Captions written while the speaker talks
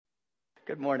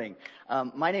Good morning.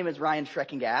 My name is Ryan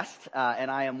Schreckengast,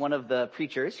 and I am one of the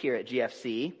preachers here at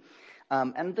GFC.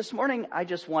 And this morning, I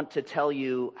just want to tell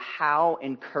you how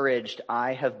encouraged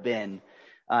I have been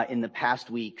in the past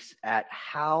weeks at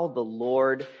how the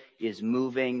Lord is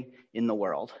moving in the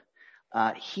world.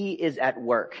 He is at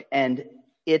work, and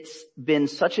it's been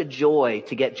such a joy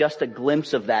to get just a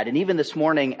glimpse of that. And even this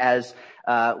morning, as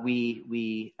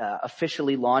we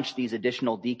officially launched these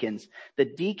additional deacons, the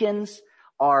deacons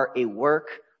are a work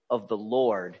of the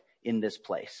Lord in this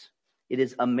place. It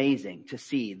is amazing to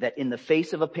see that in the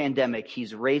face of a pandemic,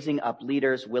 He's raising up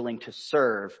leaders willing to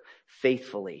serve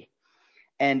faithfully.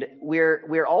 And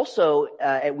we're also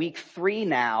at week 3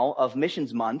 now of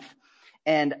Missions Month,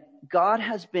 and God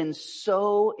has been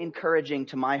so encouraging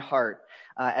to my heart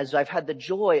as I've had the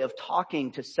joy of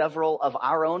talking to several of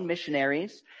our own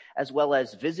missionaries, as well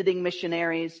as visiting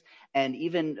missionaries, and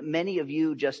even many of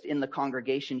you just in the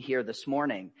congregation here this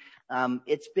morning.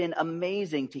 It's been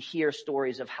amazing to hear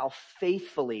stories of how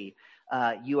faithfully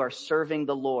you are serving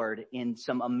the Lord in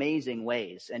some amazing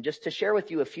ways. And just to share with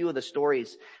you a few of the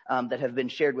stories that have been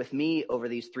shared with me over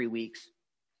these 3 weeks.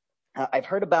 I've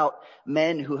heard about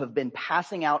men who have been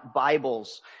passing out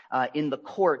Bibles in the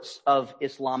courts of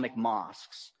Islamic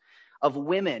mosques, of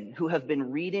women who have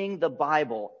been reading the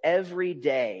Bible every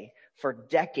day for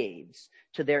decades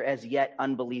to their as yet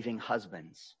unbelieving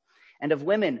husbands, and of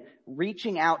women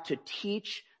reaching out to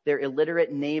teach their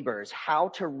illiterate neighbors how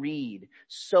to read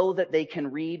so that they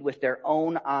can read with their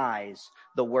own eyes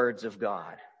the words of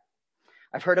God.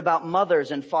 I've heard about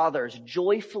mothers and fathers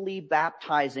joyfully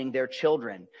baptizing their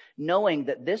children, knowing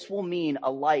that this will mean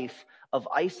a life of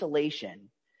isolation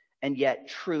and yet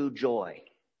true joy.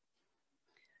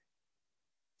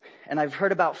 And I've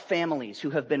heard about families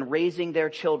who have been raising their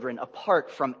children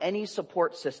apart from any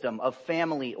support system of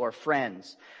family or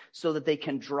friends so that they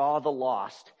can draw the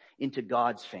lost into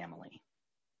God's family.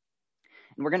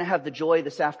 And we're going to have the joy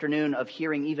this afternoon of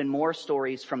hearing even more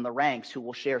stories from the ranks who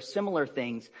will share similar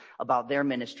things about their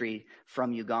ministry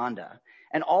from Uganda.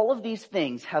 And all of these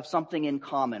things have something in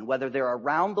common, whether they're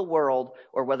around the world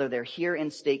or whether they're here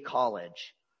in State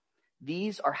College.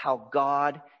 These are how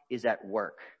God is at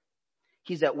work.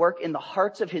 He's at work in the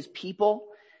hearts of His people,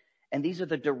 and these are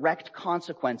the direct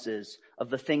consequences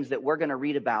of the things that we're going to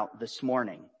read about this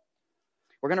morning.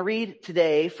 We're going to read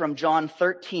today from John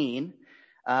 13,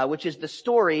 which is the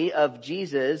story of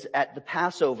Jesus at the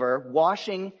Passover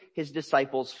washing His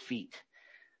disciples' feet.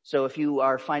 So if you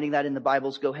are finding that in the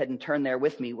Bibles, go ahead and turn there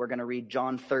with me. We're going to read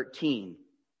John 13.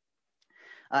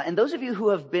 And those of you who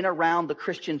have been around the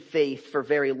Christian faith for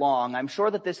very long, I'm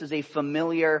sure that this is a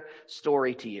familiar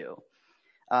story to you.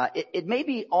 It may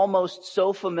be almost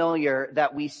so familiar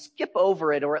that we skip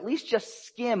over it, or at least just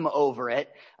skim over it,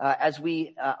 as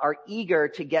we are eager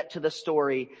to get to the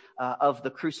story of the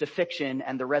crucifixion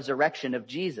and the resurrection of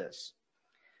Jesus.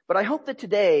 But I hope that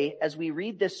today, as we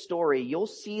read this story, you'll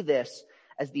see this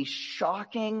as the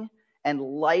shocking and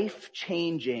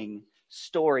life-changing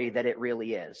story that it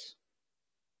really is.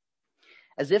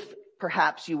 As if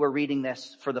perhaps you were reading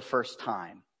this for the first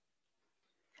time.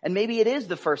 And maybe it is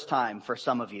the first time for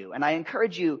some of you. And I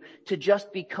encourage you to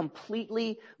just be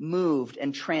completely moved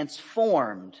and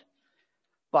transformed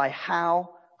by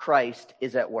how Christ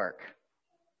is at work.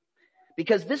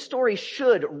 Because this story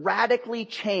should radically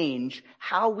change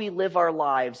how we live our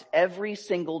lives every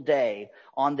single day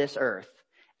on this earth.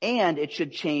 And it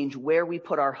should change where we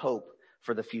put our hope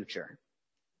for the future.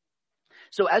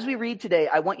 So as we read today,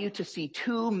 I want you to see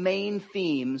 2 main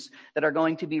themes that are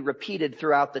going to be repeated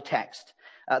throughout the text.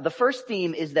 The first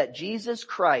theme is that Jesus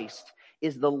Christ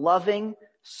is the loving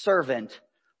servant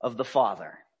of the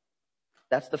Father.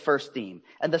 That's the first theme.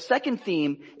 And the second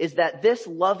theme is that this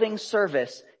loving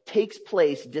service takes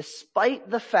place despite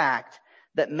the fact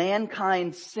that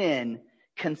mankind's sin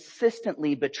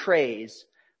consistently betrays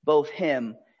both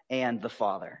Him and the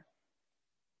Father.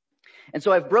 And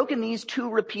so I've broken these 2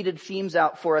 repeated themes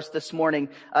out for us this morning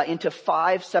into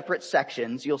 5 separate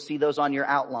sections. You'll see those on your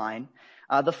outline.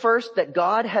 The first, that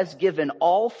God has given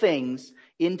all things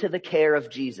into the care of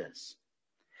Jesus.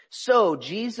 So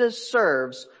Jesus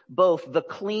serves both the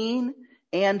clean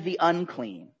and the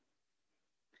unclean.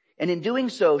 And in doing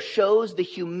so, shows the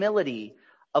humility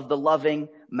of the loving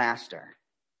master,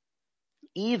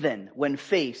 even when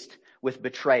faced with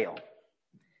betrayal.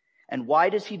 And why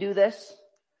does He do this?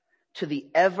 To the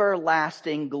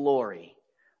everlasting glory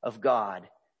of God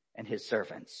and His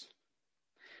servants.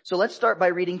 So let's start by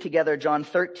reading together John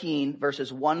 13,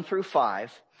 verses 1 through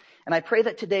 5. And I pray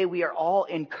that today we are all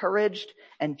encouraged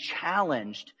and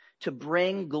challenged to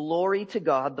bring glory to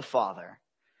God the Father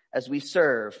as we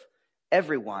serve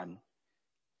everyone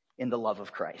in the love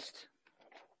of Christ.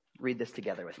 Read this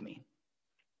together with me.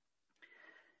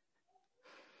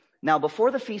 Now, before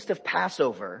the feast of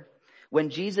Passover, when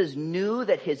Jesus knew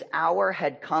that his hour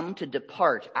had come to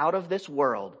depart out of this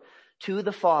world to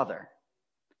the Father,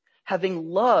 having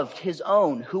loved his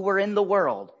own who were in the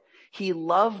world, he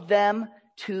loved them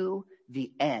to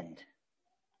the end.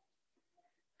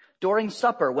 During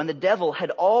supper, when the devil had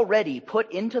already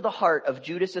put into the heart of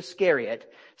Judas Iscariot,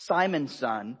 Simon's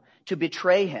son, to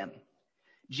betray him,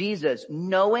 Jesus,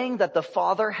 knowing that the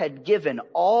Father had given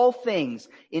all things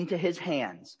into his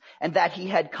hands, and that he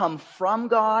had come from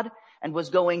God and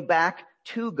was going back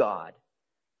to God,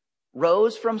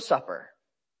 rose from supper.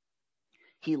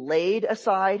 He laid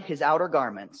aside his outer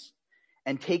garments,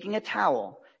 and taking a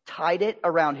towel, tied it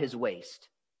around his waist.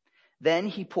 Then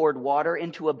he poured water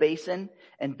into a basin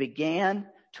and began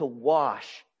to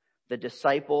wash the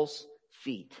disciples'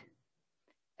 feet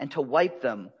and to wipe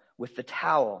them with the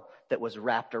towel that was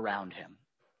wrapped around him.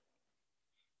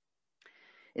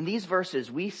 In these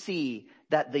verses, we see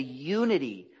that the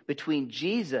unity between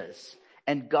Jesus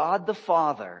and God the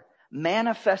Father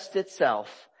manifests itself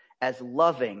as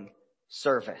loving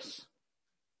service.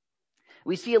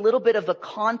 We see a little bit of the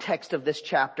context of this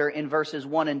chapter in verses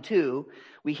 1 and 2.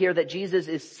 We hear that Jesus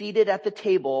is seated at the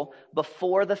table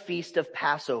before the feast of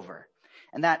Passover.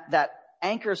 And that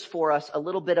anchors for us a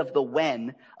little bit of the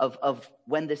when of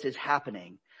when this is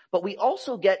happening. But we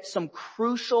also get some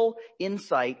crucial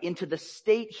insight into the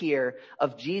state here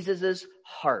of Jesus'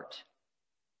 heart.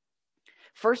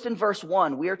 First, in verse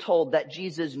 1, we are told that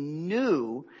Jesus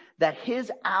knew that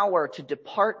his hour to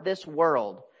depart this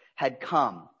world had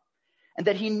come, and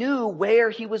that he knew where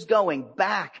he was going,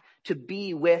 back to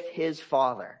be with his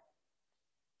Father.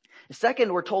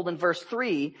 Second, we're told in verse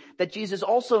 3 that Jesus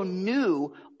also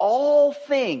knew all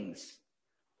things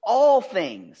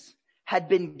had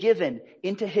been given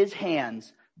into his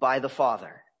hands by the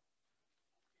Father.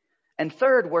 And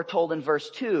third, we're told in verse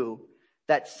 2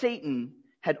 that Satan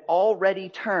had already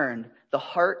turned the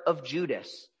heart of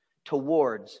Judas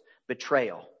towards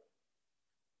betrayal.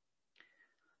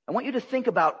 I want you to think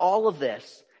about all of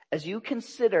this as you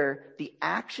consider the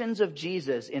actions of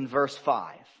Jesus in verse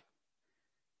 5.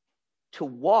 To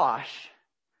wash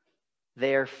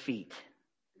their feet.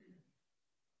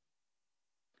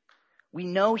 We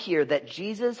know here that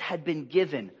Jesus had been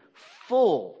given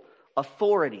full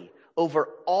authority over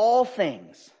all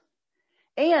things,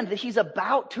 and that he's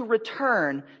about to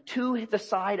return to the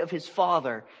side of his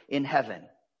Father in heaven.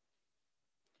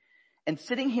 And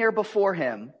sitting here before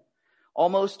him,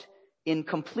 almost in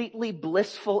completely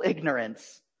blissful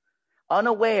ignorance,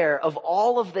 unaware of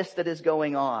all of this that is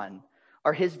going on,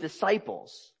 are his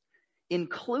disciples,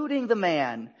 including the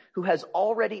man who has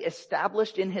already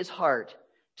established in his heart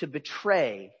to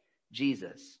betray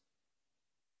Jesus.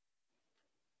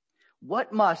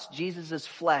 What must Jesus'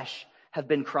 flesh have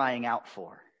been crying out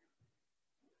for?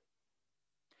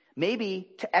 Maybe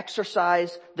to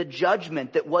exercise the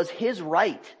judgment that was his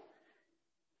right.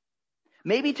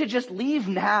 Maybe to just leave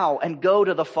now and go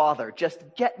to the Father. Just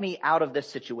get me out of this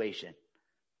situation.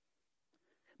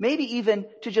 Maybe even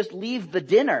to just leave the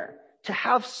dinner, to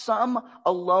have some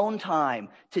alone time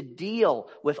to deal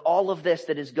with all of this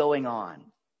that is going on.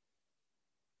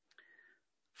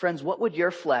 Friends, what would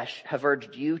your flesh have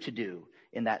urged you to do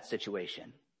in that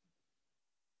situation?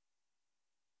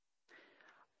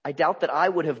 I doubt that I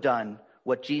would have done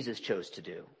what Jesus chose to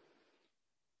do.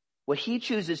 What he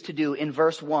chooses to do in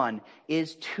verse 1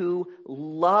 is to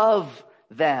love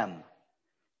them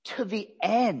to the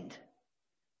end.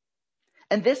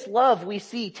 And this love, we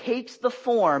see, takes the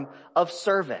form of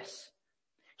service.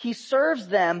 He serves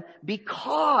them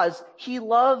because he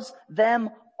loves them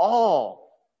all.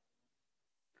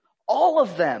 All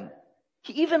of them.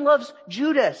 He even loves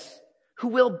Judas, who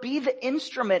will be the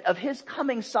instrument of his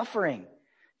coming suffering.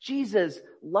 Jesus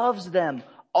loves them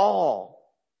all.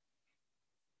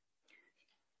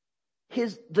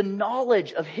 The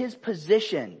knowledge of his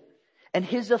position and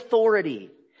his authority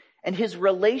and his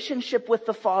relationship with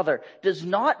the Father does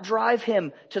not drive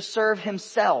him to serve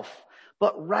himself,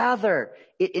 but rather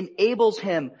it enables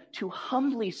him to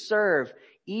humbly serve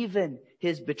even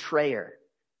his betrayer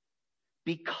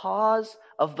because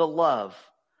of the love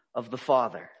of the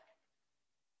Father.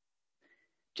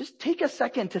 Just take a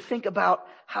second to think about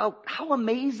how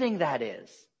amazing that is.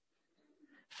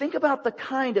 Think about the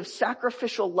kind of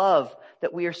sacrificial love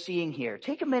that we are seeing here.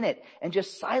 Take a minute and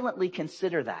just silently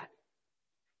consider that.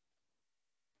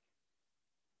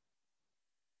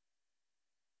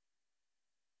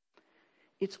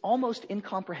 It's almost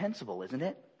incomprehensible, isn't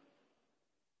it?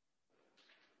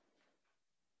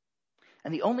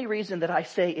 And the only reason that I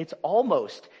say it's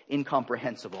almost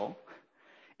incomprehensible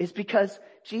is because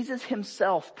Jesus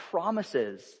himself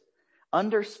promises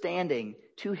understanding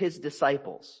to his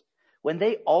disciples when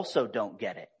they also don't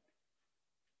get it.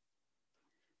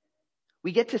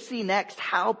 We get to see next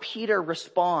how Peter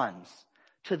responds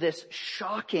to this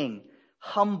shocking,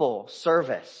 humble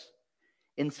service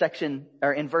in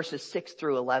verses 6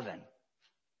 through 11.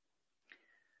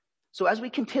 So as we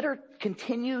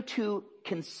continue to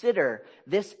consider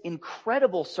this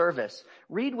incredible service,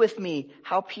 read with me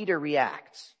how Peter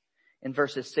reacts in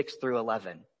verses 6 through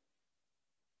 11.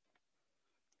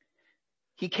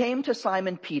 He came to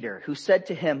Simon Peter, who said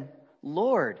to him,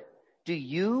 "Lord, do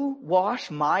you wash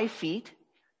my feet?"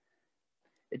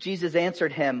 Jesus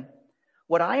answered him,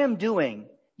 "What I am doing,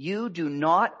 you do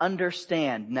not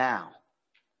understand now.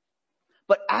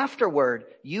 But afterward,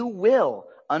 you will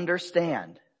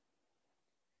understand."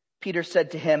 Peter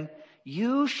said to him,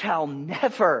 "You shall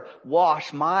never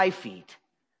wash my feet."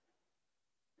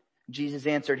 Jesus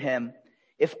answered him,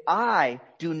 "If I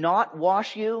do not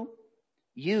wash you,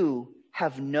 you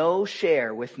have no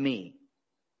share with me."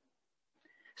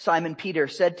 Simon Peter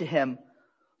said to him,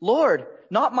 "Lord,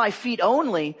 not my feet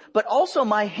only, but also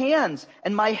my hands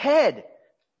and my head."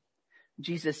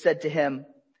 Jesus said to him,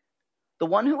 "The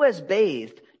one who has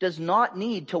bathed does not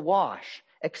need to wash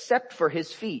except for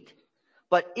his feet,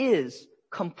 but is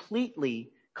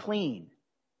completely clean.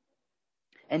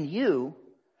 And you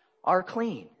are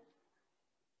clean,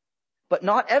 but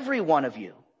not every one of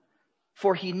you."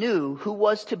 For he knew who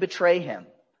was to betray him.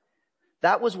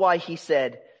 That was why he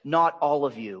said, "Not all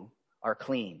of you are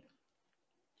clean."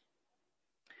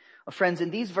 Friends,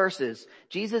 in these verses,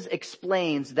 Jesus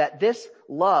explains that this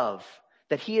love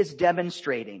that he is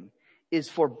demonstrating is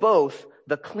for both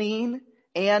the clean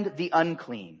and the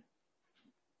unclean.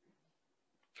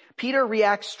 Peter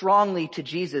reacts strongly to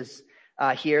Jesus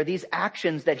here, these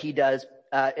actions that he does,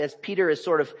 as Peter is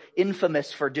sort of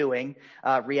infamous for doing,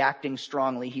 reacting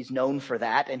strongly. He's known for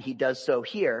that, and he does so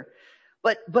here.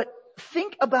 But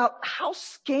think about how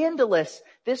scandalous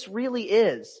this really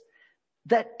is,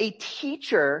 that a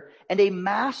teacher and a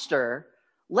master,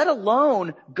 let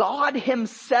alone God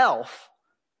himself,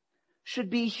 should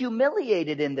be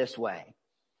humiliated in this way.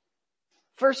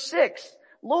 Verse 6,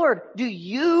 "Lord, do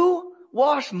you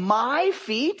wash my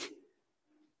feet?"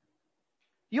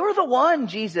 You're the one,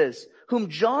 Jesus, whom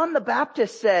John the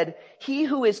Baptist said, "He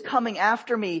who is coming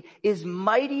after me is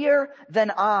mightier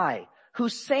than I,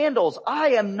 whose sandals I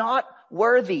am not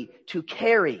worthy to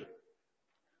carry."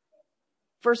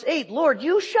 Verse 8, "Lord,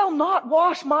 you shall not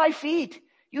wash my feet."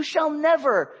 You shall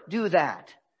never do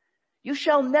that. You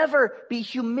shall never be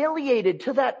humiliated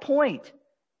to that point.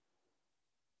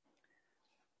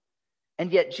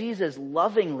 And yet Jesus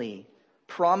lovingly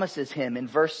promises him in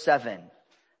verse 7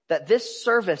 that this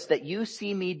service that you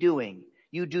see me doing,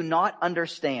 you do not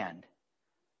understand,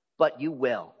 but you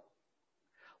will.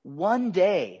 One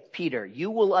day, Peter, you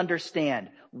will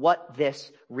understand what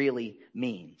this really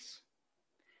means.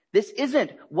 This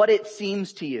isn't what it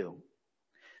seems to you.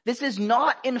 This is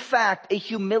not, in fact, a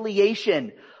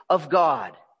humiliation of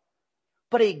God,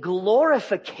 but a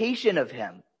glorification of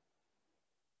him.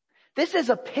 This is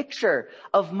a picture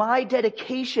of my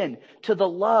dedication to the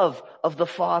love of the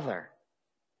Father,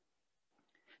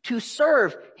 to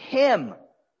serve him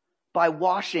by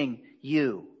washing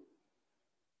you.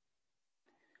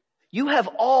 You have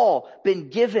all been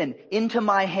given into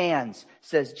my hands,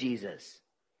 says Jesus,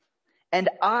 and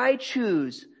I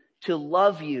choose to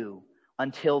love you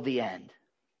until the end.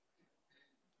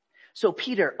 So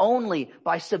Peter, only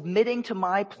by submitting to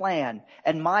my plan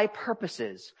and my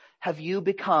purposes have you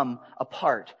become a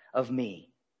part of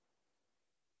me.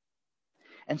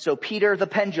 And so Peter, the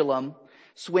pendulum,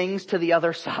 swings to the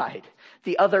other side,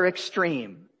 the other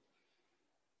extreme.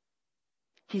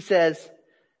 He says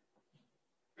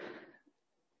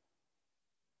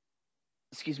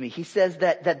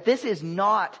that this is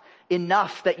not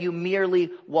enough that you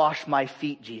merely wash my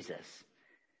feet, Jesus.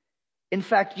 In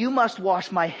fact, you must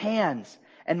wash my hands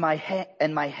and my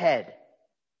head.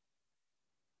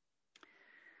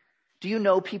 Do you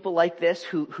know people like this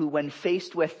who when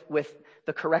faced with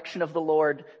the correction of the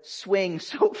Lord, swing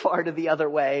so far to the other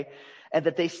way, and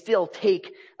that they still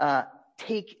take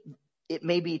it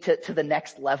maybe to the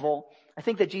next level? I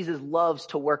think that Jesus loves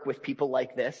to work with people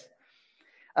like this.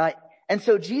 And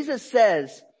so Jesus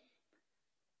says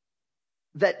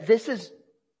that this is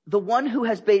the one who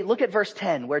has bathed. Look at verse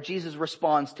 10 where Jesus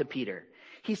responds to Peter.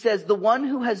 He says, "The one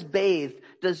who has bathed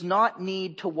does not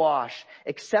need to wash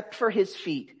except for his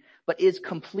feet, but is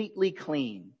completely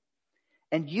clean.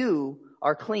 And you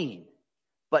are clean,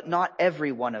 but not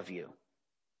every one of you."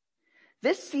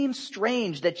 This seems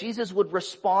strange that Jesus would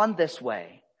respond this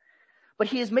way. But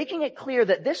he is making it clear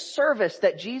that this service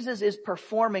that Jesus is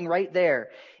performing right there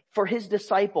for his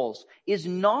disciples is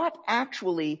not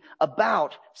actually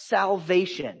about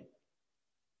salvation.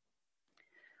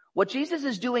 What Jesus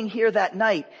is doing here that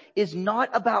night is not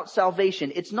about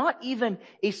salvation. It's not even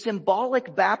a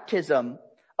symbolic baptism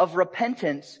of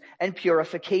repentance and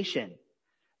purification.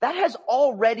 That has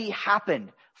already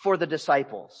happened for the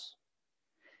disciples.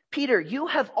 Peter, you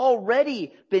have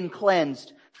already been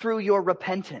cleansed through your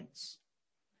repentance.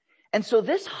 And so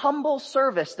this humble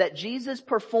service that Jesus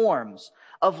performs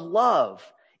of love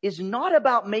is not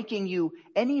about making you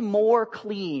any more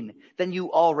clean than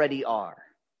you already are.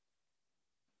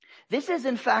 This is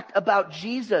in fact about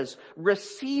Jesus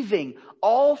receiving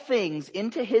all things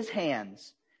into his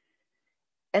hands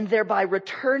and thereby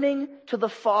returning to the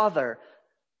Father,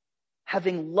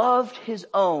 having loved his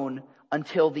own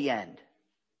until the end.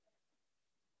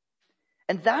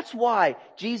 And that's why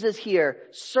Jesus here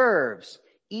serves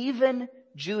even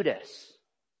Judas.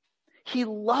 He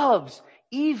loves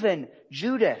even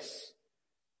Judas.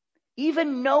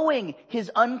 Even knowing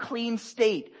his unclean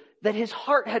state, that his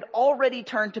heart had already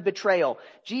turned to betrayal,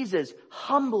 Jesus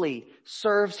humbly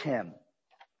serves him.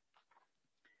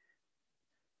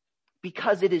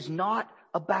 Because it is not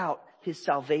about his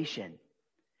salvation.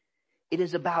 It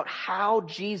is about how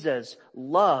Jesus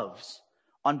loves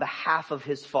on behalf of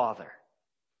his Father.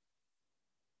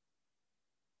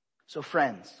 So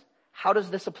friends, how does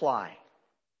this apply?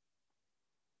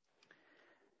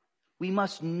 We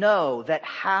must know that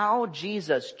how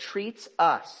Jesus treats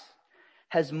us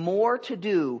has more to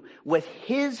do with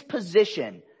his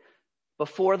position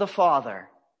before the Father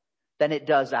than it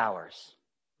does ours.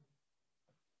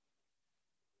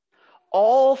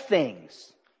 All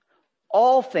things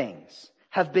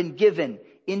have been given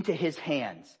into his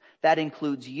hands. That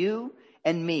includes you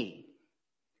and me.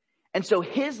 And so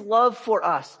his love for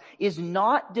us is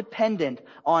not dependent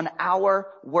on our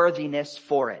worthiness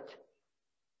for it.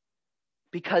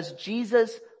 Because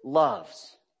Jesus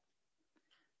loves.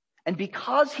 And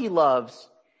because he loves,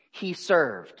 he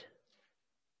served.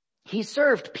 He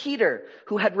served Peter,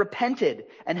 who had repented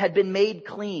and had been made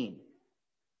clean.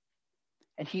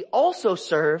 And he also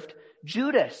served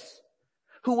Judas,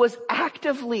 who was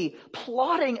actively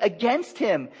plotting against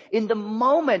him in the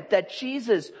moment that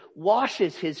Jesus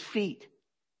washes his feet.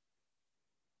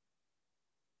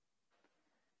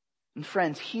 And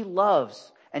friends, he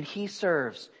loves and he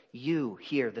serves you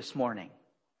here this morning.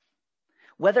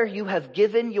 Whether you have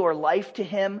given your life to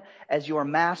him as your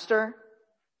master,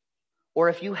 or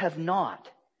if you have not,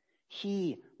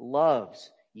 he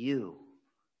loves you.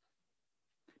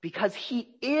 Because he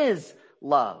is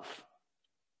love.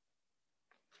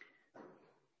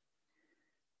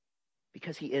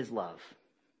 Because he is love.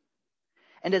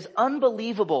 And as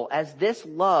unbelievable as this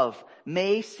love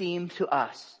may seem to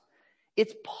us,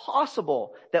 it's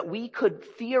possible that we could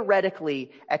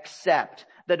theoretically accept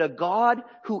that a God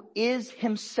who is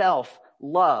himself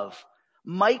love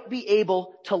might be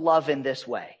able to love in this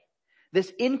way.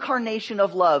 This incarnation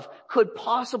of love could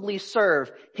possibly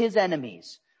serve his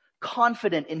enemies,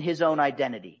 confident in his own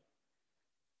identity.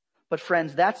 But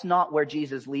friends, that's not where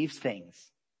Jesus leaves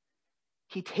things.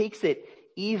 He takes it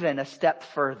even a step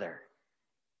further.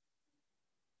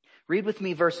 Read with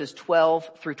me verses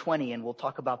 12 through 20, and we'll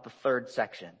talk about the third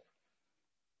section.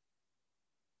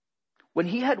 When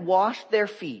he had washed their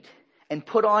feet and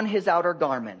put on his outer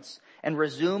garments and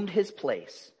resumed his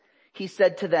place, he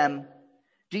said to them,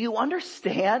 "Do you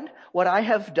understand what I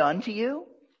have done to you?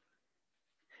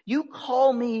 You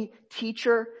call me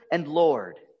teacher and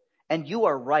Lord, and you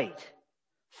are right,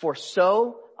 for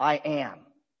so I am.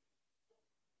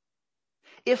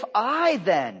 If I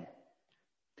then,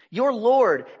 your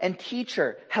Lord and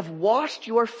teacher, have washed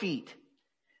your feet,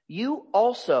 you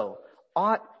also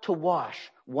ought to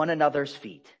wash one another's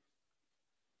feet.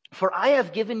 For I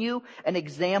have given you an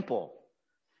example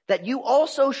that you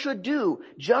also should do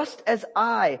just as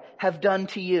I have done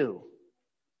to you.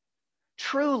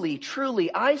 Truly,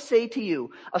 truly, I say to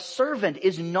you, a servant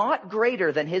is not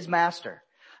greater than his master,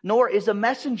 nor is a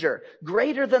messenger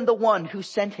greater than the one who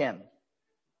sent him.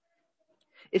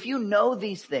 If you know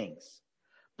these things,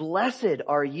 blessed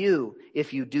are you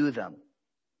if you do them.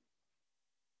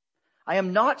 I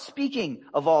am not speaking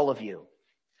of all of you.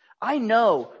 I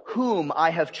know whom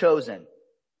I have chosen,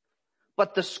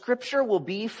 but the scripture will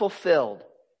be fulfilled.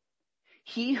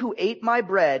 He who ate my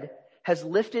bread has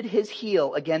lifted his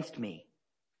heel against me.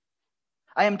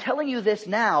 I am telling you this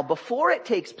now before it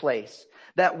takes place,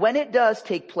 that when it does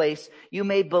take place, you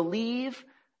may believe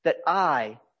that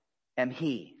I am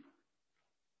he.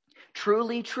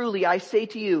 Truly, truly, I say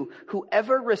to you,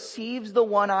 whoever receives the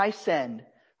one I send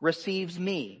receives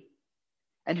me,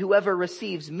 and whoever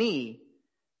receives me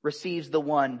receives the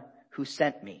one who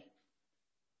sent me.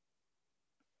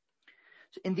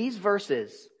 In these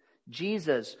verses,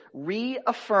 Jesus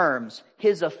reaffirms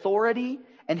his authority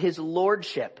and his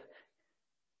lordship,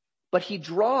 but he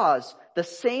draws the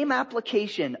same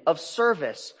application of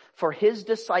service for his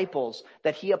disciples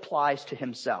that he applies to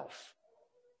himself.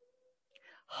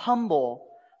 Humble,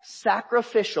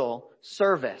 sacrificial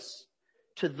service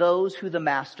to those who the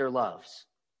master loves.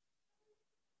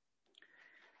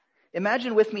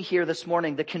 Imagine with me here this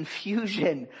morning the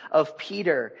confusion of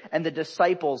Peter and the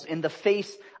disciples in the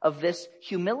face of this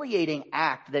humiliating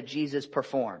act that Jesus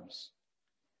performs.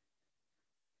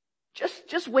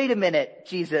 Just wait a minute,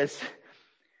 Jesus.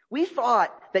 We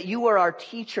thought that you were our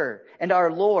teacher and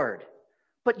our Lord,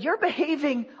 but you're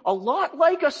behaving a lot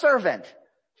like a servant.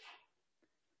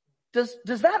 Does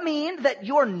that mean that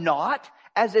you're not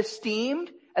as esteemed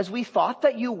as we thought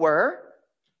that you were?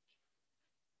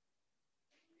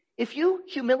 If you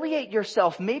humiliate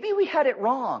yourself, maybe we had it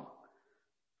wrong.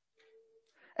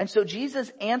 And so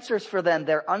Jesus answers for them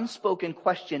their unspoken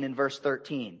question in verse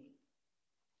 13.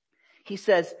 He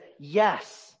says,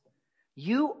 yes,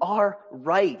 you are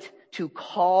right to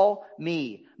call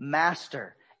me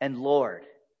Master and Lord,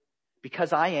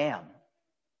 because I am.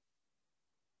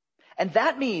 And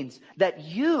that means that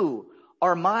you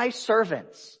are my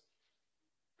servants.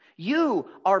 You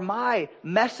are my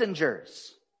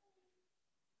messengers.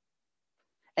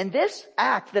 And this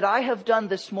act that I have done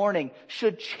this morning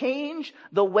should change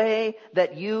the way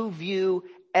that you view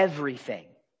everything.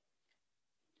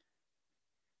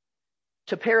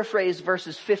 To paraphrase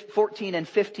verses 14 and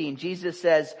 15, Jesus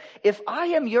says, if I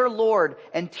am your Lord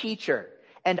and teacher,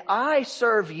 and I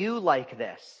serve you like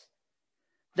this,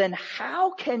 then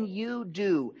how can you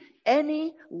do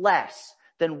any less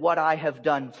than what I have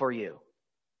done for you?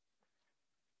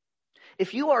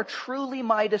 If you are truly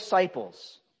my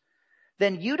disciples,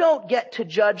 then you don't get to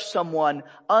judge someone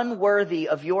unworthy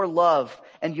of your love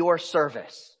and your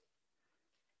service,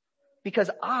 because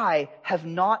I have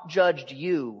not judged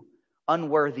you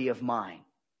unworthy of mine.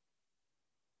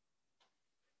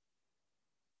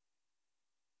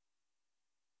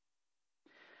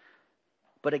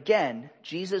 But again,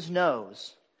 Jesus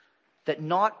knows that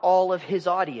not all of his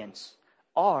audience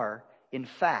are, in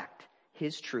fact,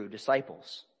 his true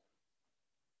disciples.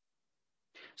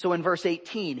 So in verse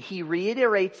 18, he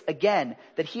reiterates again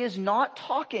that he is not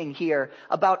talking here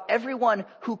about everyone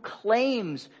who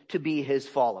claims to be his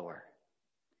follower.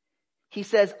 He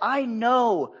says, I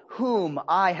know whom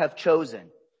I have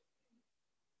chosen.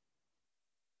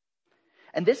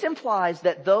 And this implies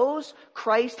that those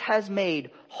Christ has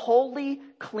made wholly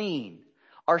clean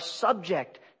are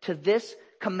subject to this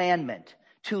commandment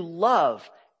to love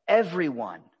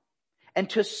everyone and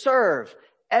to serve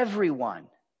everyone.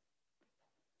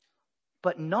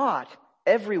 But not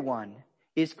everyone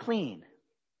is clean.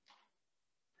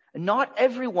 Not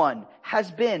everyone has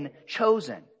been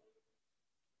chosen.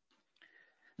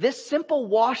 This simple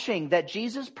washing that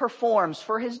Jesus performs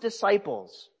for his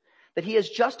disciples, that he has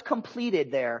just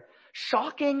completed there,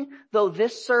 shocking though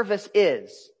this service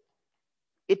is,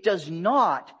 it does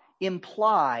not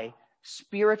imply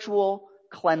spiritual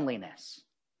cleanliness.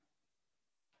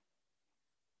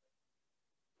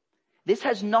 This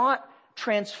has not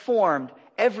transformed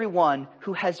everyone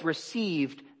who has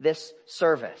received this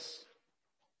service.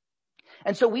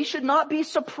 And so we should not be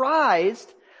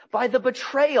surprised by the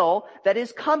betrayal that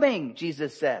is coming,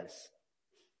 Jesus says.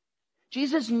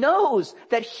 Jesus knows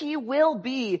that he will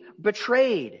be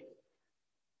betrayed.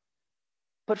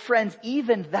 But friends,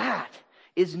 even that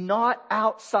is not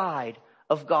outside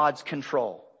of God's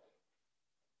control.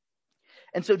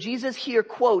 And so Jesus here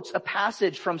quotes a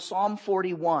passage from Psalm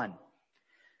 41.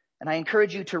 And I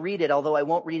encourage you to read it, although I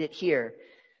won't read it here.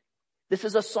 This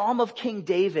is a psalm of King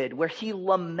David where he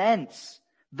laments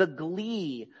the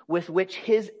glee with which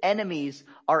his enemies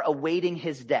are awaiting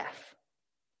his death.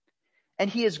 And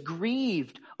he is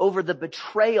grieved over the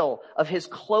betrayal of his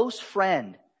close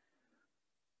friend,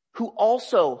 who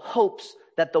also hopes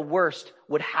that the worst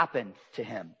would happen to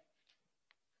him.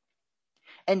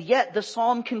 And yet the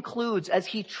psalm concludes as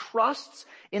he trusts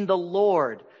in the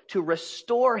Lord to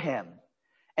restore him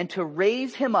and to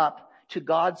raise him up to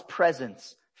God's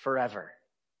presence forever.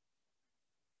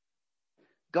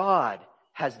 God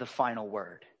has the final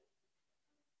word.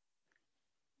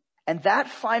 And that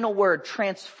final word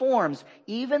transforms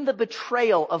even the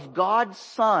betrayal of God's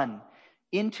Son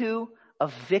into a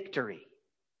victory.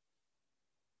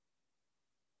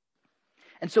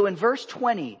 And so in verse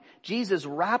 20, Jesus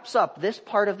wraps up this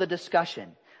part of the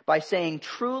discussion by saying,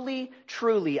 "Truly,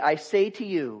 truly, I say to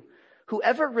you,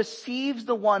 whoever receives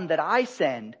the one that I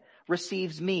send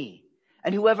receives me,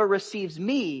 and whoever receives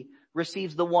me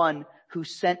receives the one who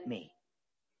sent me."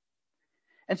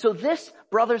 And so this,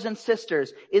 brothers and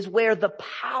sisters, is where the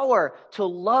power to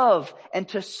love and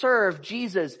to serve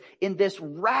Jesus in this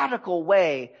radical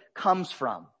way comes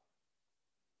from.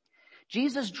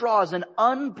 Jesus draws an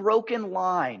unbroken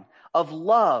line of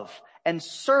love and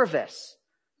service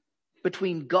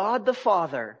between God the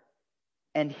Father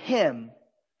and him,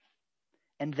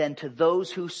 and then to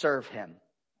those who serve him.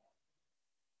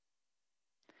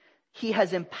 He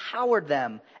has empowered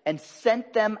them and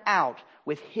sent them out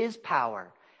with his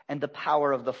power and the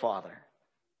power of the Father.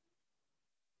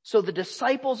 So the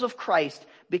disciples of Christ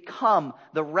become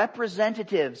the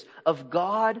representatives of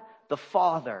God the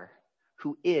Father,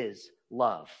 who is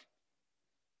love.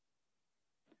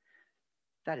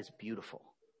 That is beautiful.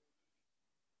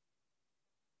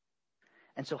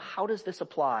 And so how does this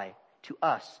apply to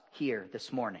us here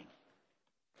this morning?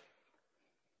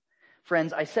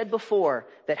 Friends, I said before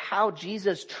that how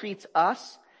Jesus treats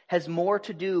us has more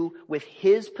to do with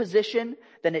his position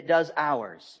than it does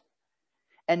ours.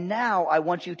 And now I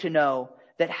want you to know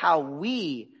that how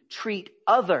we treat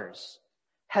others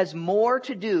has more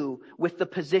to do with the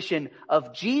position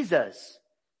of Jesus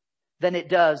than it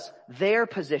does their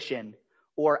position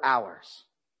or ours.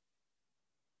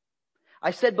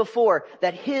 I said before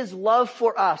that his love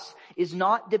for us is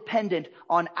not dependent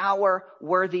on our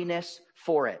worthiness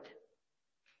for it.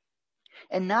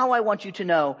 And now I want you to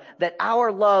know that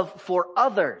our love for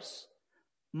others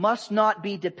must not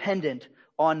be dependent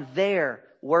on their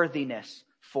worthiness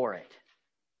for it.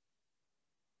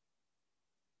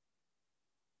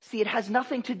 See, it has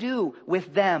nothing to do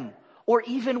with them or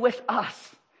even with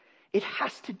us. It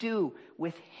has to do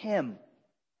with him.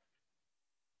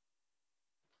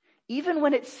 Even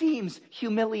when it seems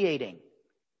humiliating,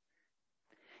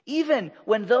 even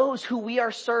when those who we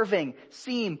are serving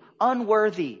seem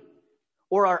unworthy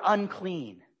or are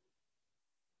unclean.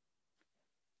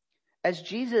 As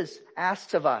Jesus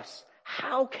asks of us,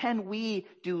 how can we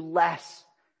do less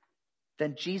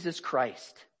than Jesus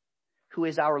Christ, who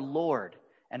is our Lord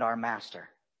and our Master?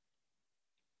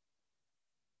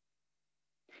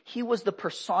 He was the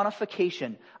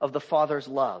personification of the Father's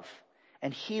love,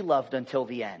 and he loved until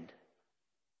the end.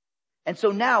 And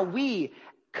so now we,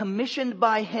 commissioned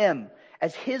by him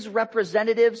as his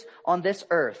representatives on this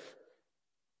earth,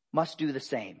 must do the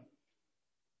same.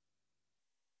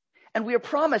 And we are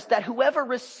promised that whoever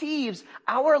receives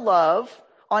our love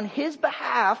on his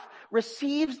behalf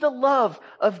receives the love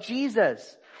of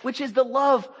Jesus, which is the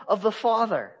love of the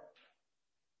Father.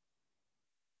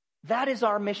 That is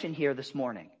our mission here this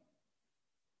morning.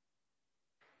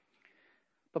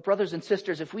 But brothers and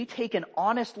sisters, if we take an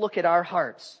honest look at our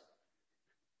hearts,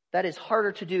 that is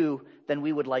harder to do than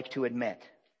we would like to admit.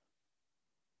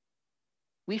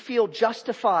 We feel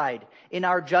justified in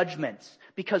our judgments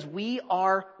because we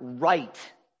are right.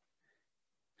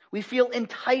 We feel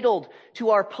entitled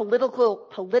to our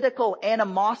political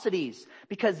animosities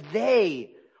because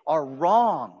they are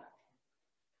wrong.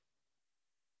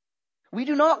 We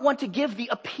do not want to give the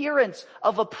appearance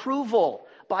of approval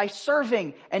by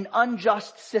serving an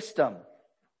unjust system.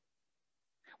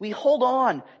 We hold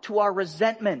on to our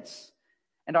resentments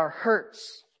and our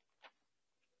hurts.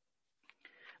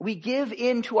 We give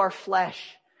in to our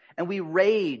flesh and we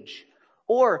rage,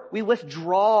 or we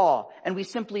withdraw and we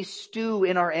simply stew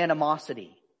in our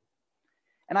animosity.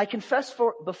 And I confess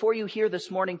before you here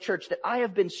this morning, church, that I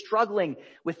have been struggling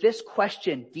with this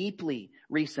question deeply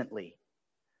recently.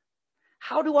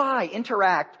 How do I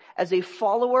interact as a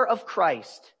follower of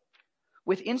Christ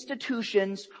with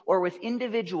institutions or with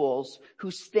individuals who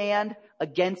stand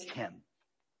against him?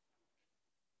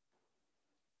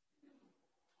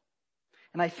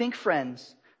 And I think,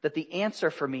 friends, that the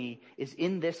answer for me is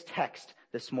in this text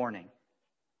this morning.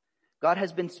 God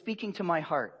has been speaking to my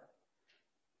heart.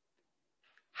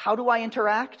 How do I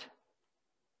interact?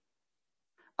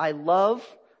 I love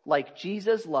like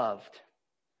Jesus loved,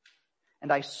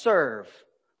 and I serve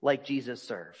like Jesus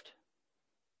served.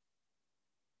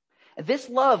 This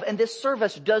love and this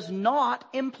service does not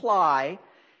imply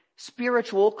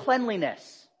spiritual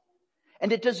cleanliness,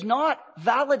 and it does not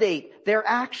validate their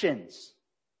actions.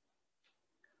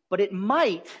 But it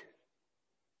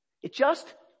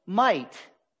just might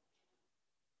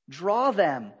draw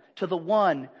them to the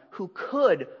one who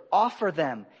could offer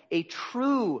them a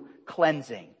true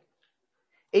cleansing,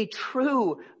 a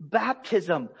true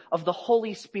baptism of the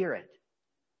Holy Spirit.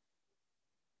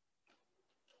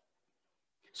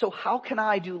 So how can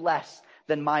I do less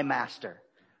than my master,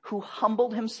 who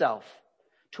humbled himself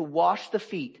to wash the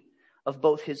feet of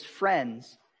both his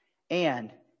friends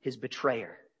and his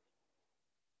betrayer?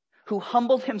 Who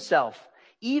humbled himself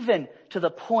even to the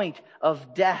point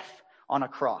of death on a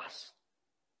cross.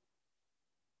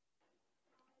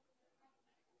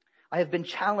 I have been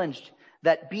challenged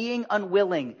that being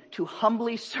unwilling to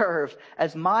humbly serve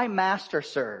as my master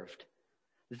served,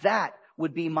 that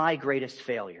would be my greatest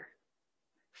failure.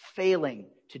 Failing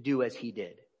to do as he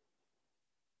did.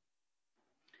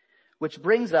 Which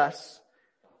brings us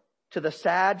to the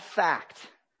sad fact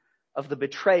of the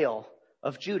betrayal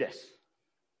of Judas.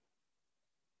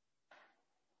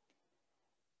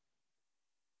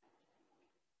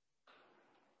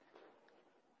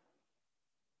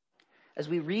 As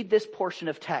we read this portion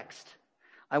of text,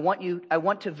 I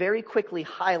want to very quickly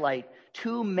highlight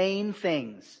two main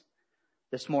things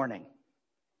this morning.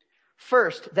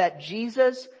 First, that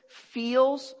Jesus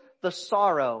feels the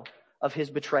sorrow of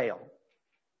his betrayal.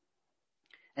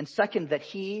 And second, that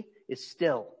he is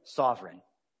still sovereign.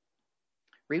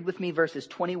 Read with me verses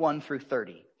 21 through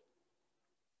 30.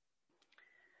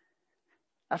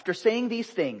 After saying these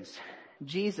things,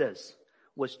 Jesus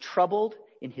was troubled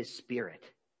in his spirit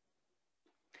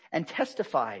and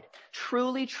testified,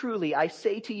 "Truly, truly, I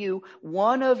say to you,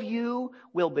 one of you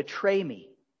will betray me."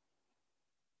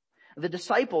 The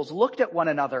disciples looked at one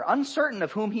another, uncertain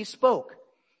of whom he spoke.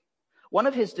 One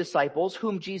of his disciples,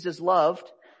 whom Jesus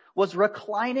loved, was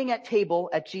reclining at table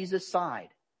at Jesus'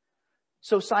 side.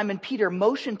 So Simon Peter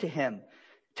motioned to him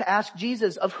to ask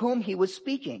Jesus of whom he was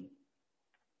speaking.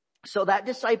 So that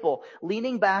disciple,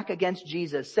 leaning back against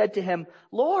Jesus, said to him,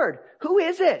 "Lord, who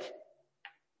is it?"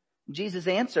 Jesus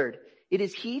answered, "It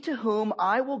is he to whom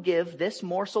I will give this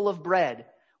morsel of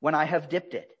bread when I have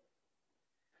dipped it."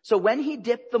 So when he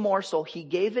dipped the morsel, he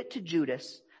gave it to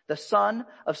Judas, the son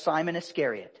of Simon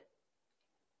Iscariot.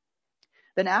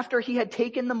 Then after he had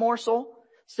taken the morsel,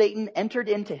 Satan entered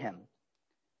into him.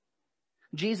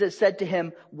 Jesus said to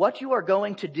him, "What you are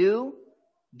going to do,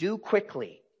 do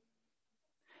quickly."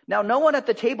 Now no one at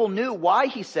the table knew why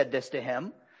he said this to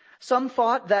him. Some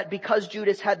thought that because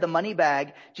Judas had the money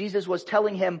bag, Jesus was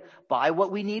telling him, "Buy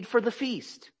what we need for the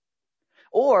feast,"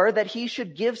 or that he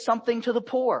should give something to the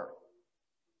poor.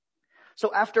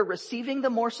 So after receiving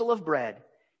the morsel of bread,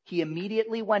 he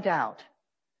immediately went out,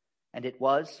 and it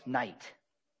was night.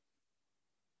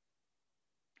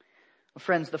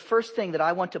 Friends, the first thing that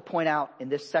I want to point out in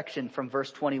this section from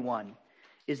verse 21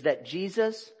 is that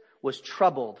Jesus was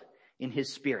troubled in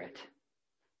his spirit.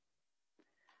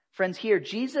 Friends, here,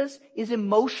 Jesus is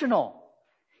emotional.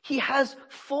 He has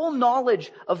full knowledge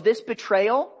of this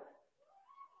betrayal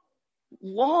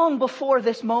long before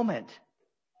this moment.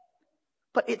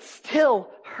 But it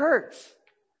still hurts.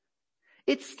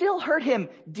 It still hurt him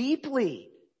deeply.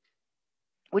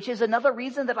 Which is another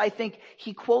reason that I think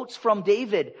he quotes from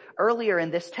David earlier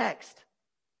in this text.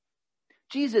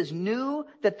 Jesus knew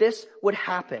that this would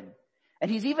happen.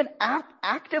 And he's even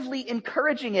actively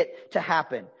encouraging it to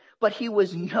happen. But he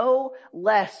was no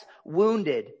less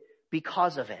wounded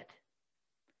because of it.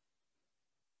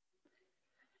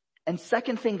 And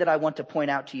second thing that I want to point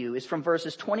out to you is from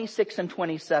verses 26 and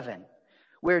 27,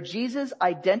 where Jesus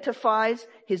identifies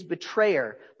his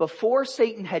betrayer before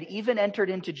Satan had even entered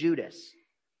into Judas.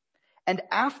 And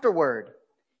afterward,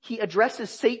 he addresses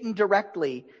Satan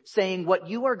directly, saying, "What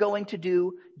you are going to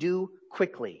do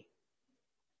quickly."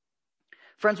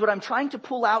 Friends, what I'm trying to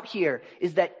pull out here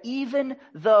is that even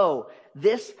though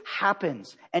this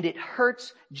happens and it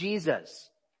hurts Jesus,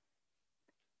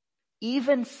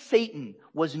 even Satan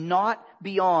was not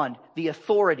beyond the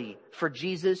authority for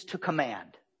Jesus to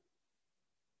command.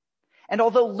 And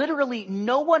although literally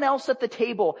no one else at the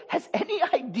table has any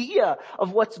idea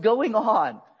of what's going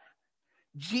on,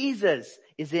 Jesus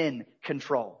is in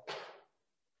control.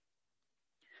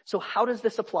 So how does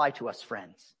this apply to us,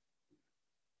 friends?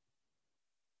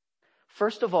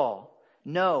 First of all,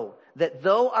 know that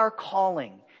though our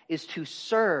calling is to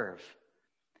serve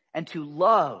and to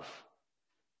love,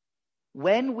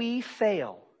 when we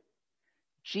fail,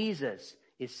 Jesus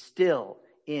is still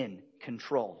in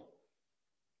control.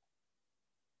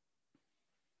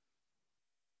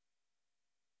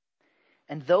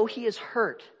 And though he is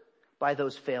hurt by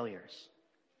those failures,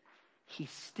 he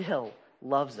still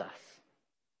loves us.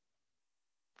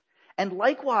 And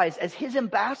likewise, as his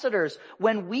ambassadors,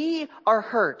 when we are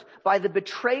hurt by the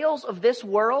betrayals of this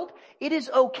world, it is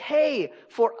okay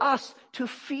for us to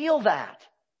feel that.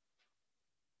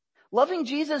 Loving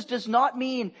Jesus does not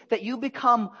mean that you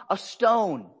become a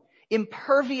stone,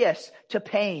 impervious to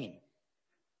pain.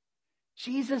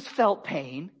 Jesus felt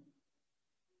pain.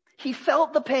 He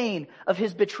felt the pain of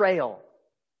his betrayal,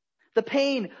 the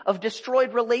pain of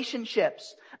destroyed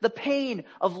relationships, the pain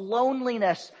of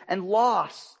loneliness and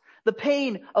loss, the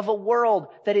pain of a world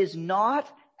that is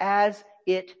not as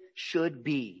it should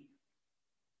be.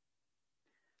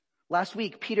 Last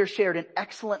week, Peter shared an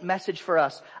excellent message for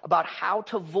us about how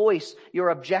to voice your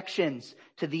objections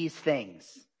to these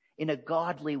things in a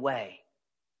godly way.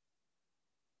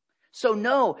 So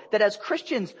know that as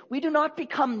Christians, we do not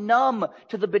become numb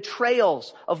to the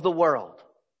betrayals of the world.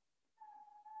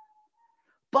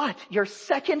 But your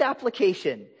second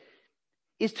application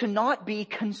is to not be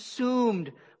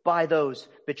consumed by those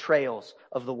betrayals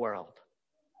of the world.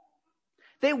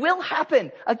 They will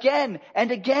happen again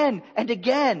and again and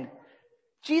again.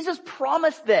 Jesus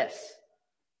promised this.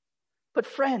 But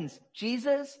friends,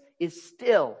 Jesus is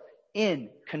still in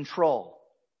control.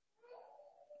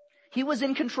 He was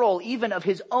in control even of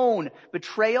his own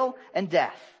betrayal and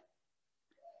death.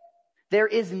 There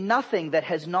is nothing that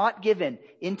has not given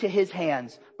into his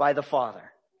hands by the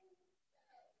Father.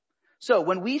 So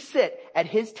when we sit at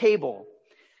his table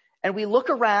and we look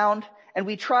around and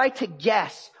we try to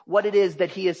guess what it is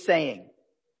that he is saying,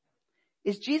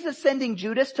 is Jesus sending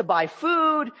Judas to buy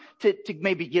food, to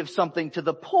maybe give something to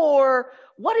the poor?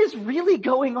 What is really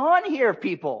going on here,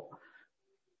 people?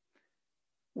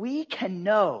 We can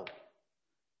know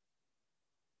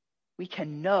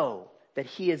that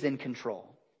he is in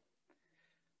control.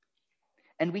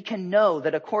 And we can know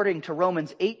that according to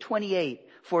Romans 8:28,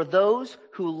 for those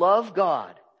who love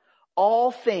God,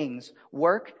 all things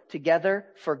work together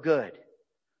for good,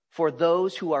 for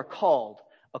those who are called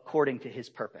according to his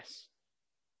purpose.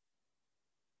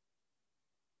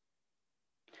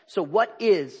 So what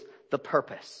is the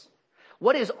purpose?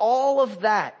 What is all of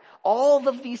that? All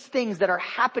of these things that are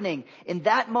happening in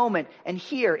that moment and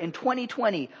here in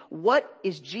 2020, what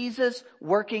is Jesus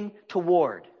working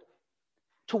toward?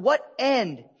 To what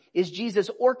end is Jesus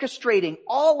orchestrating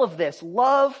all of this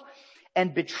love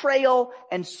and betrayal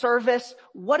and service?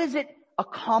 What is it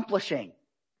accomplishing?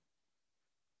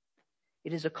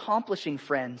 It is accomplishing,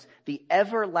 friends, the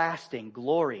everlasting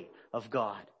glory of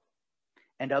God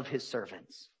and of his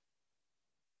servants.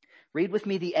 Read with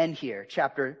me the end here,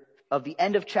 the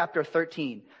end of chapter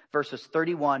 13, verses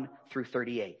 31 through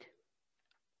 38.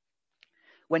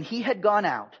 When he had gone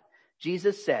out,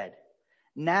 Jesus said,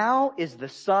 "Now is the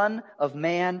Son of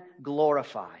Man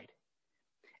glorified,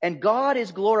 and God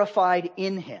is glorified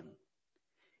in him.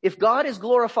 If God is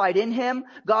glorified in him,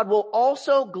 God will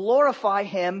also glorify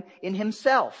him in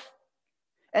himself,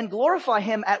 and glorify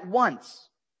him at once.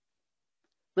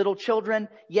 Little children,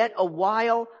 yet a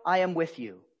while I am with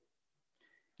you.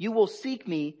 You will seek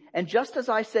me, and just as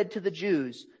I said to the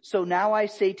Jews, so now I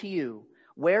say to you,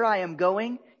 where I am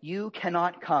going, you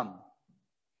cannot come.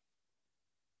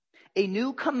 A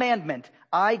new commandment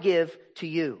I give to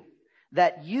you,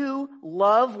 that you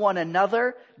love one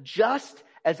another just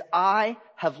as I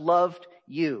have loved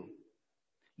you.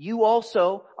 You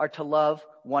also are to love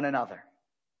one another.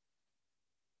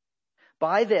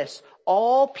 By this,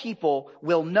 all people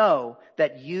will know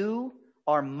that you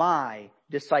are my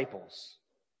disciples,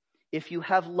 if you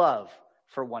have love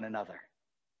for one another."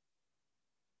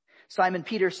 Simon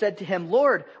Peter said to him,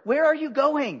 "Lord, where are you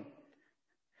going?"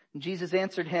 And Jesus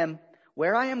answered him,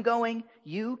 "Where I am going,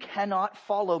 you cannot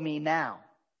follow me now,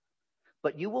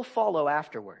 but you will follow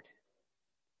afterward."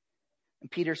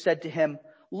 And Peter said to him,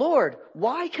 "Lord,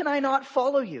 why can I not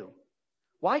follow you?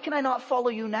 Why can I not follow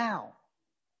you now?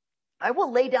 I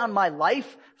will lay down my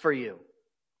life for you."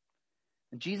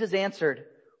 And Jesus answered,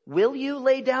 "Will you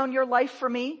lay down your life for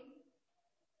me?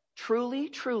 Truly,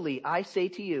 truly, I say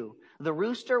to you, the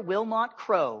rooster will not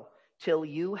crow till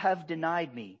you have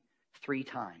denied me 3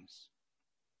 times.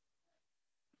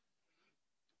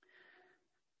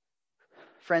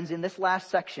 Friends, in this last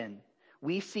section,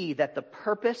 we see that the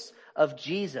purpose of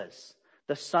Jesus,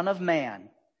 the Son of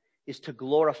Man, is to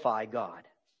glorify God.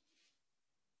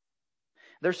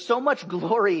 There's so much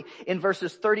glory in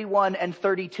verses 31 and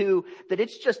 32 that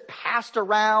it's just passed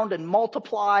around and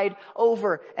multiplied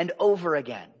over and over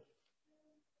again.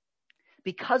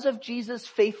 Because of Jesus'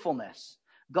 faithfulness,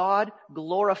 God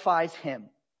glorifies him.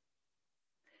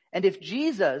 And if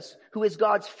Jesus, who is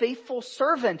God's faithful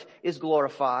servant, is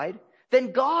glorified,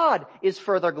 then God is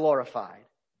further glorified.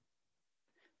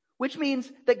 Which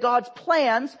means that God's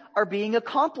plans are being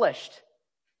accomplished,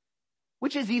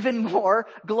 which is even more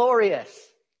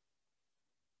glorious.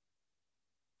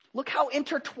 Look how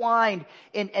intertwined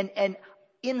and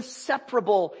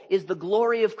inseparable is the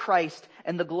glory of Christ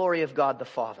and the glory of God the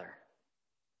Father.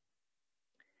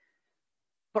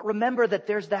 But remember that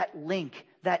there's that link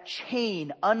that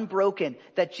chain unbroken,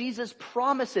 that Jesus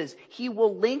promises he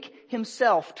will link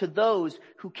himself to those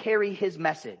who carry his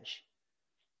message.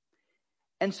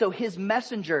 And so his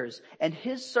messengers and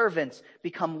his servants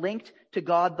become linked to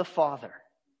God the Father.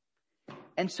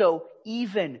 And so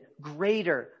even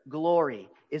greater glory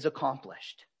is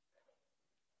accomplished.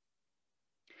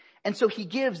 And so he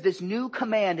gives this new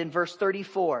command in verse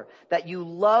 34, that you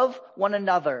love one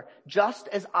another just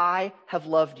as I have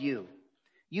loved you.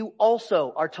 You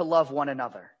also are to love one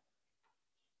another.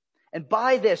 And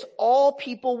by this, all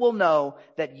people will know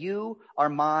that you are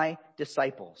my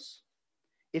disciples,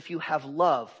 if you have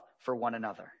love for one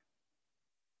another.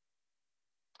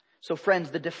 So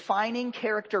friends, the defining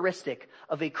characteristic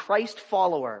of a Christ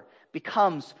follower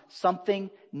becomes something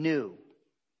new.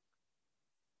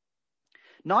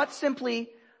 Not simply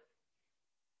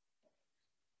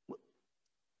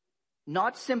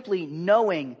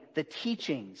knowing the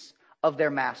teachings of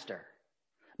their master.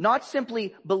 Not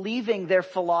simply believing their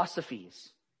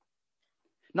philosophies.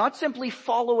 Not simply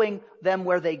following them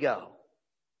where they go.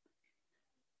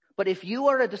 But if you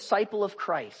are a disciple of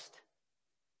Christ,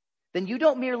 then you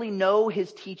don't merely know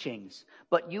his teachings,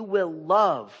 but you will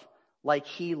love like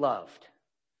he loved.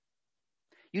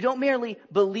 You don't merely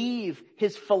believe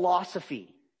his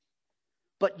philosophy,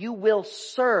 but you will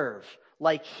serve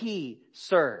like he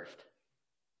served.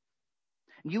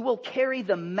 You will carry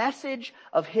the message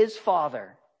of his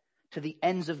Father to the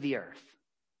ends of the earth.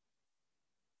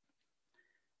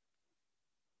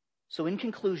 So in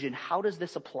conclusion, how does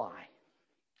this apply?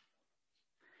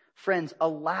 Friends,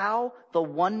 allow the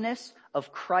oneness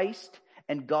of Christ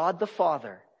and God the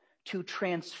Father to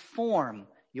transform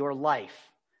your life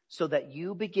so that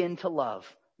you begin to love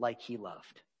like he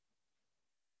loved.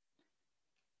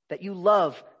 That you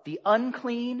love the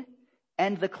unclean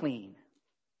and the clean.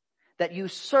 That you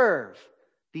serve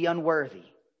the unworthy.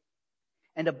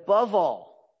 And above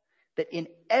all, that in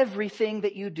everything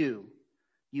that you do,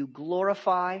 you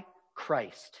glorify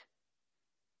Christ.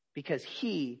 Because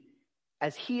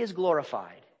as he is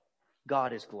glorified,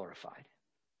 God is glorified.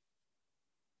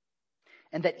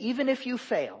 And that even if you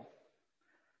fail,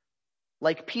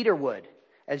 like Peter would,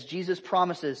 as Jesus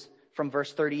promises from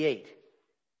verse 38,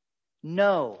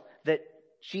 know that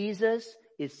Jesus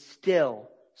is still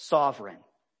sovereign.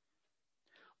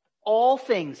 All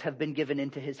things have been given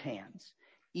into his hands,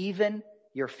 even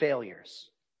your failures.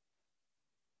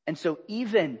 And so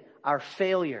even our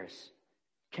failures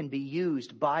can be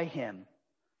used by him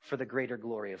for the greater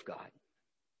glory of God.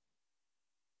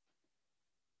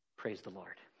 Praise the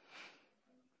Lord.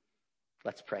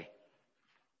 Let's pray.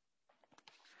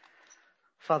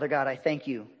 Father God, I thank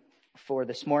you for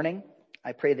this morning.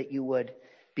 I pray that you would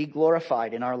be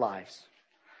glorified in our lives.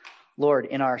 Lord,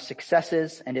 in our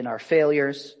successes and in our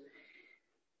failures,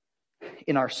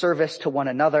 in our service to one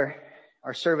another,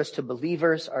 our service to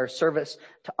believers, our service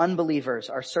to unbelievers,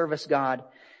 our service, God,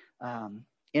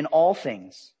 in all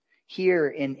things, here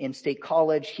in State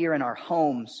College, here in our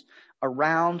homes,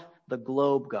 around the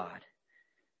globe, God.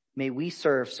 May we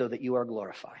serve so that you are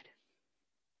glorified.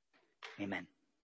 Amen.